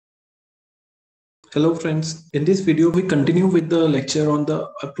Hello friends, in this video we continue with the lecture on the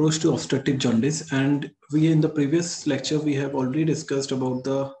approach to obstructive jaundice, and we in the previous lecture we have already discussed about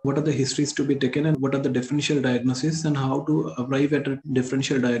the what are the histories to be taken and what are the differential diagnosis and how to arrive at a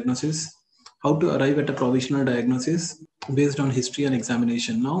differential diagnosis, how to arrive at a provisional diagnosis based on history and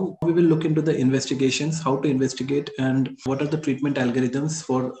examination. Now we will look into the investigations, how to investigate and what are the treatment algorithms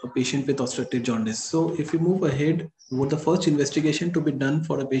for a patient with obstructive jaundice. So if we move ahead, what the first investigation to be done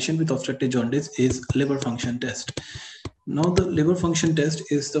for a patient with obstructive jaundice is liver function test. Now the liver function test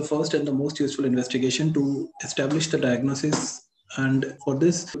is the first and the most useful investigation to establish the diagnosis, and for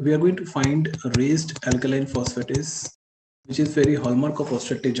this we are going to find a raised alkaline phosphatase, which is very hallmark of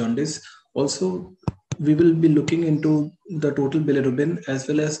obstructive jaundice. Also, we will be looking into the total bilirubin as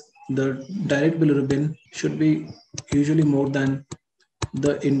well as the direct bilirubin should be usually more than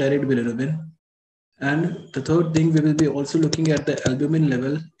the indirect bilirubin. And the third thing, we will be also looking at the albumin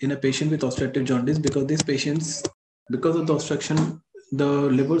level in a patient with obstructive jaundice, because these patients, because of the obstruction, the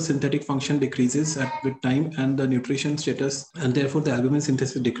liver synthetic function decreases with time and the nutrition status, and therefore the albumin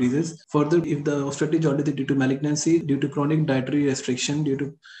synthesis decreases. Further, if the obstructive jaundice is due to malignancy, due to chronic dietary restriction, due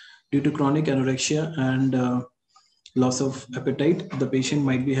to chronic anorexia and loss of appetite, the patient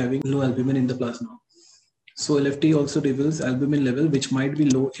might be having low albumin in the plasma. So LFT also reveals albumin level, which might be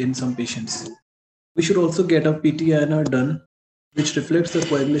low in some patients. We should also get a PT-INR done, which reflects the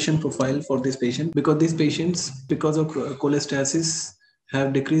coagulation profile for this patient, because these patients, because of cholestasis,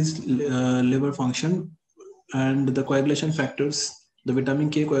 have decreased liver function, and the coagulation factors, the vitamin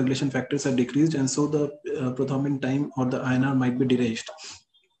K coagulation factors are decreased, and so the prothrombin time or the INR might be deranged.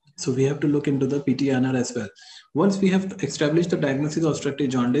 So we have to look into the PT-INR as well. Once we have established the diagnosis of obstructive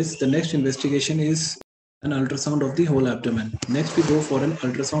jaundice, the next investigation is an ultrasound of the whole abdomen. Next, we go for an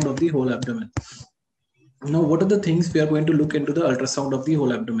ultrasound of the whole abdomen. Now, what are the things we are going to look into the ultrasound of the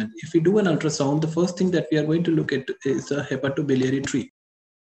whole abdomen? If we do an ultrasound, the first thing that we are going to look at is the hepatobiliary tree.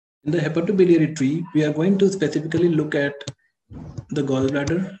 In the hepatobiliary tree, we are going to specifically look at the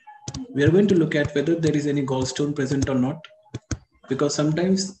gallbladder. We are going to look at whether there is any gallstone present or not, because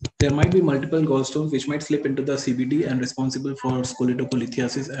sometimes there might be multiple gallstones which might slip into the CBD and responsible for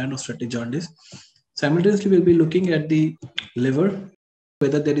scoliocolithiasis and obstructive jaundice. Simultaneously, we'll be looking at the liver,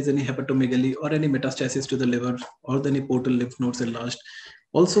 whether there is any hepatomegaly or any metastasis to the liver or any portal lymph nodes enlarged.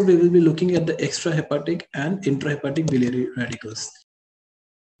 Also, we will be looking at the extrahepatic and intrahepatic biliary radicals.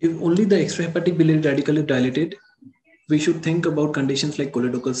 If only the extrahepatic biliary radical is dilated, we should think about conditions like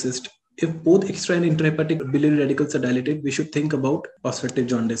choledochal cyst. If both extra and intrahepatic biliary radicals are dilated, we should think about obstructive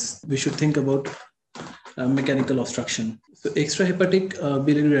jaundice. We should think about mechanical obstruction. So extrahepatic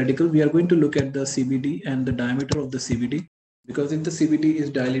biliary radical, we are going to look at the CBD and the diameter of the CBD. Because if the CBD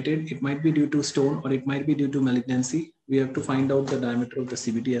is dilated, it might be due to stone or it might be due to malignancy. We have to find out the diameter of the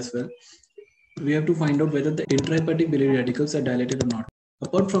CBD as well. We have to find out whether the intrahepatic biliary radicals are dilated or not.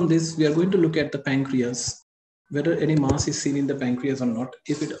 Apart from this, we are going to look at the pancreas, whether any mass is seen in the pancreas or not.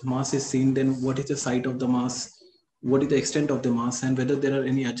 If mass is seen, then what is the site of the mass, what is the extent of the mass, and whether there are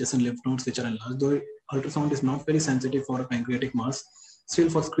any adjacent lymph nodes which are enlarged. Though ultrasound is not very sensitive for a pancreatic mass, still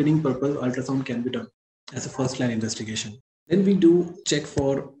for screening purpose, ultrasound can be done as a first line investigation. Then we do check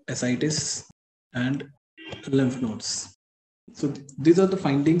for ascites and lymph nodes. So these are the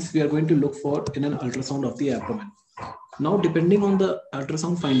findings we are going to look for in an ultrasound of the abdomen. Now, depending on the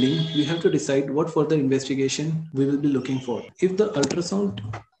ultrasound finding, we have to decide what further investigation we will be looking for. If the ultrasound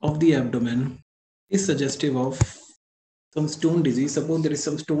of the abdomen is suggestive of some stone disease, suppose there is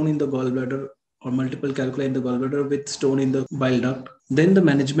some stone in the gallbladder or multiple calculi in the gallbladder with stone in the bile duct, then the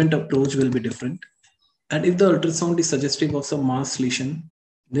management approach will be different. And if the ultrasound is suggestive of some mass lesion,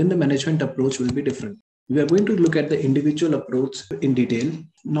 then the management approach will be different. We are going to look at the individual approach in detail.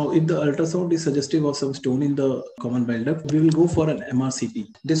 Now, if the ultrasound is suggestive of some stone in the common bile duct, we will go for an MRCP.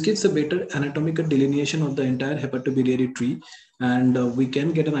 This gives a better anatomical delineation of the entire hepatobiliary tree, and we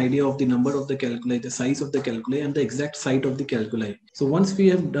can get an idea of the number of the calculi, the size of the calculi, and the exact site of the calculi. So once we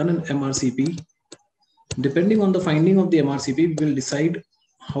have done an MRCP, depending on the finding of the MRCP, we will decide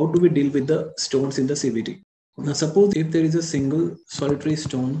how do we deal with the stones in the CBD. Now, suppose if there is a single solitary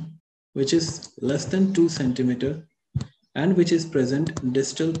stone which is less than 2 centimeter and which is present in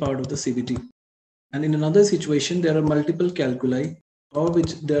distal part of the CBD, and in another situation there are multiple calculi, or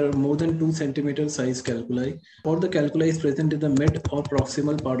which there are more than 2 centimeter size calculi, or the calculi is present in the mid or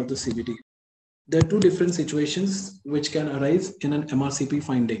proximal part of the CBD. There are two different situations which can arise in an MRCP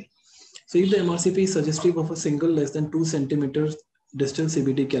finding. So if the MRCP is suggestive of a single less than 2 centimeters distal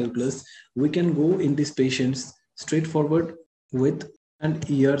CBD calculus, we can go in these patients straightforward with an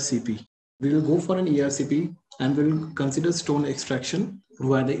ERCP. We will go for an ERCP and we will consider stone extraction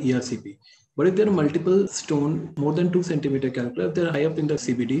via the ERCP. But if there are multiple stone more than 2 centimeter calculus, if they're high up in the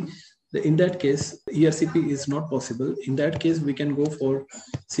CBD, in that case, ERCP is not possible. In that case, we can go for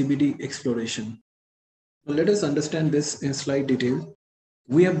CBD exploration. Now, let us understand this in slight detail.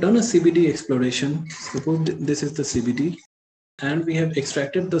 We have done a CBD exploration. Suppose this is the CBD, and we have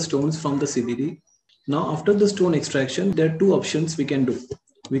extracted the stones from the CBD. Now, after the stone extraction, there are two options we can do.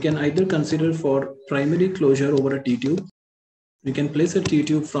 We can either consider for primary closure over a T-tube. We can place a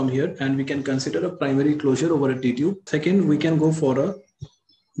T-tube from here and we can consider a primary closure over a T-tube. Second, we can go for a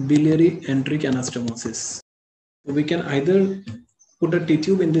biliary enteric anastomosis. We can either put a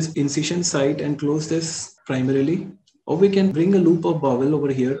T-tube in this incision site and close this primarily, or we can bring a loop of bowel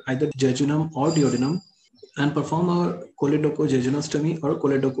over here, either jejunum or duodenum, and perform a choledochojejunostomy or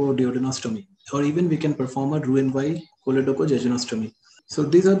choledochoduodenostomy, or even we can perform a Roux-en-Y choledochojejunostomy. So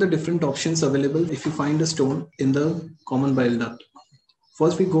these are the different options available if you find a stone in the common bile duct.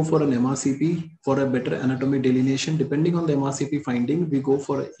 First, we go for an MRCP for a better anatomy delineation. Depending on the MRCP finding, we go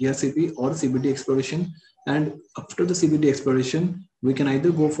for ERCP or CBD exploration. And after the CBD exploration, we can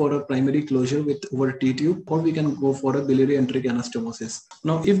either go for a primary closure with over a T-tube, or we can go for a biliary enteric anastomosis.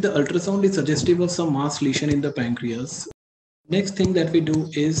 Now, if the ultrasound is suggestive of some mass lesion in the pancreas, next thing that we do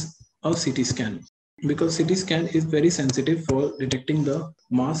is a CT scan, because CT scan is very sensitive for detecting the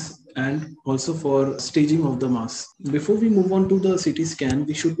mass and also for staging of the mass. Before we move on to the CT scan,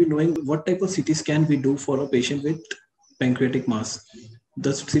 we should be knowing what type of CT scan we do for a patient with pancreatic mass.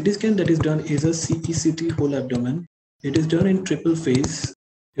 The CT scan that is done is a CECT whole abdomen. It is done in triple phase.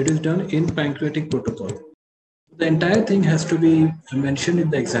 It is done in pancreatic protocol. The entire thing has to be mentioned in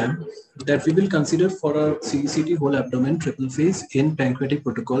the exam that we will consider for a CECT whole abdomen triple phase in pancreatic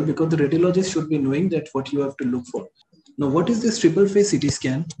protocol, because the radiologist should be knowing that what you have to look for. Now, what is this triple phase CT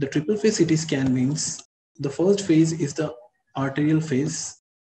scan? The triple phase CT scan means the first phase is the arterial phase,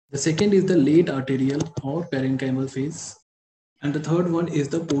 the second is the late arterial or parenchymal phase, and the third one is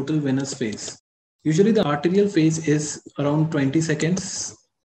the portal venous phase. Usually the arterial phase is around 20 seconds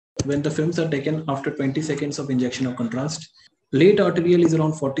when the films are taken after 20 seconds of injection of contrast. Late arterial is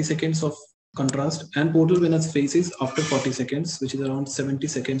around 40 seconds of contrast, and portal venous phase is after 40 seconds, which is around 70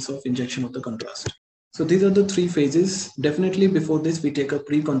 seconds of injection of the contrast. So these are the three phases. Definitely before this, we take a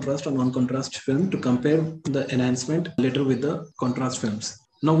pre-contrast or non-contrast film to compare the enhancement later with the contrast films.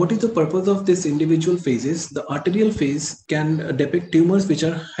 Now, what is the purpose of this individual phases? The arterial phase can depict tumors which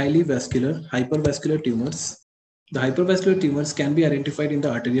are highly vascular, hypervascular tumors. The hypervascular tumors can be identified in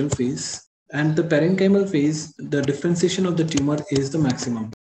the arterial phase, and the parenchymal phase, the differentiation of the tumor is the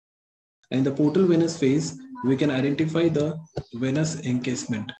maximum. In the portal venous phase, we can identify the venous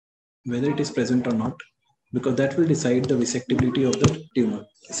encasement, whether it is present or not, because that will decide the resectability of the tumor.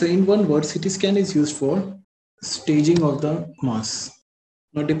 So in one word, CT scan is used for staging of the mass.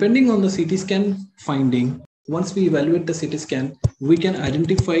 Now, depending on the CT scan finding, once we evaluate the CT scan, we can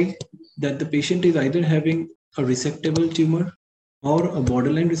identify that the patient is either having a resectable tumor or a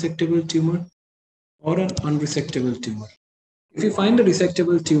borderline resectable tumor or an unresectable tumor. If you find a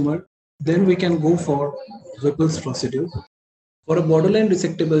resectable tumor, then we can go for Whipple's procedure. For a borderline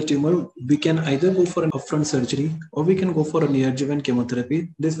resectable tumor, we can either go for an upfront surgery or we can go for a neoadjuvant chemotherapy.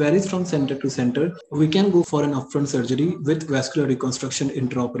 This varies from center to center. We can go for an upfront surgery with vascular reconstruction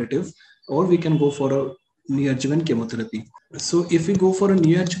intraoperative, or we can go for a neoadjuvant chemotherapy. So if we go for a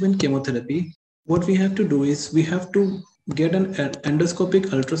neoadjuvant chemotherapy, what we have to do is we have to get an endoscopic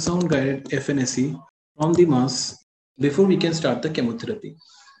ultrasound guided FNSE from the mass before we can start the chemotherapy.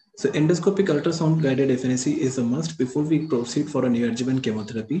 So endoscopic ultrasound guided FNSE is a must before we proceed for a neoadjuvant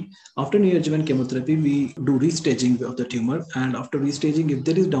chemotherapy. After neoadjuvant chemotherapy, we do restaging of the tumor, and after restaging, if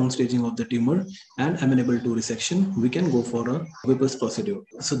there is downstaging of the tumor and amenable to resection, we can go for a Whipple's procedure.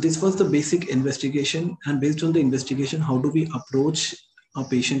 So this was the basic investigation, and based on the investigation, how do we approach a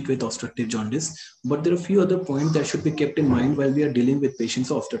patient with obstructive jaundice? But there are a few other points that should be kept in mind while we are dealing with patients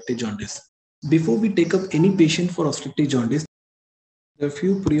of obstructive jaundice. Before we take up any patient for obstructive jaundice, there are a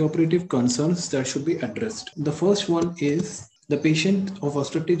few preoperative concerns that should be addressed. The first one is the patient of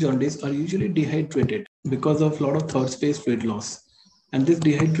obstructive jaundice are usually dehydrated because of a lot of third space fluid loss. And this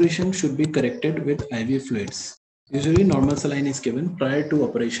dehydration should be corrected with IV fluids. Usually normal saline is given prior to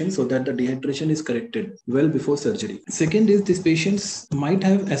operation so that the dehydration is corrected well before surgery. Second is these patients might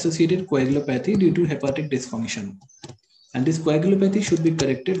have associated coagulopathy due to hepatic dysfunction. And this coagulopathy should be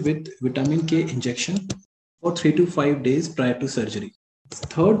corrected with vitamin K injection for 3 to 5 days prior to surgery.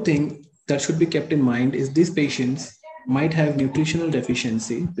 Third thing that should be kept in mind is these patients might have nutritional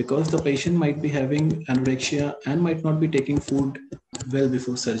deficiency because the patient might be having anorexia and might not be taking food well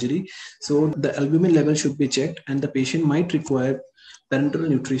before surgery. So the albumin level should be checked and the patient might require parenteral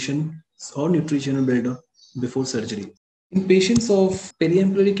nutrition or nutritional buildup before surgery. In patients of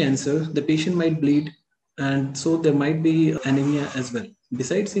periampullary cancer, the patient might bleed, and so there might be anemia as well.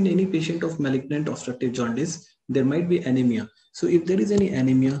 Besides, in any patient of malignant obstructive jaundice, there might be anemia. So if there is any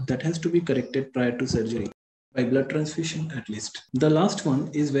anemia, that has to be corrected prior to surgery by blood transfusion at least. The last one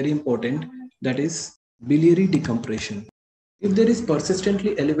is very important, that is biliary decompression. If there is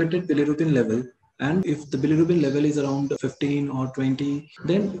persistently elevated bilirubin level, and if the bilirubin level is around 15 or 20,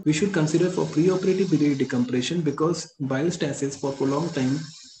 then we should consider for preoperative biliary decompression, because bile stasis for prolonged time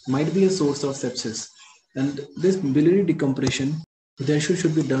might be a source of sepsis. And this biliary decompression, there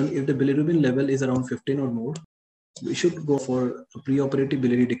should be done if the bilirubin level is around 15 or more. We should go for a preoperative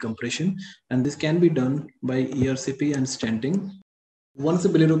biliary decompression, and this can be done by ERCP and stenting. Once the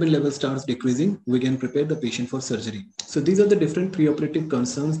bilirubin level starts decreasing, we can prepare the patient for surgery. So these are the different preoperative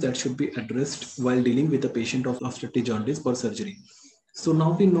concerns that should be addressed while dealing with a patient of obstructive jaundice for surgery. So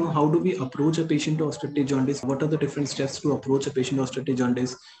now we know how do we approach a patient of obstructive jaundice, what are the different steps to approach a patient of obstructive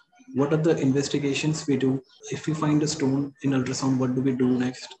jaundice, what are the investigations we do. If we find a stone in ultrasound, what do we do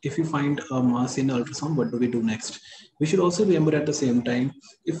next? If we find a mass in ultrasound, what do we do next? We should also remember at the same time,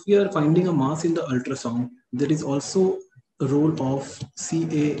 if we are finding a mass in the ultrasound, there is also a role of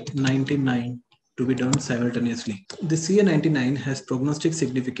CA99 to be done simultaneously. The CA99 has prognostic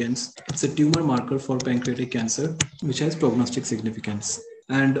significance. It's a tumor marker for pancreatic cancer, which has prognostic significance.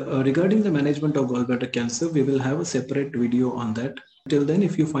 And regarding the management of gallbladder cancer, we will have a separate video on that. Till then,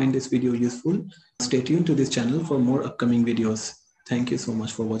 if you find this video useful, stay tuned to this channel for more upcoming videos. Thank you so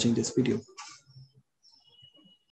much for watching this video.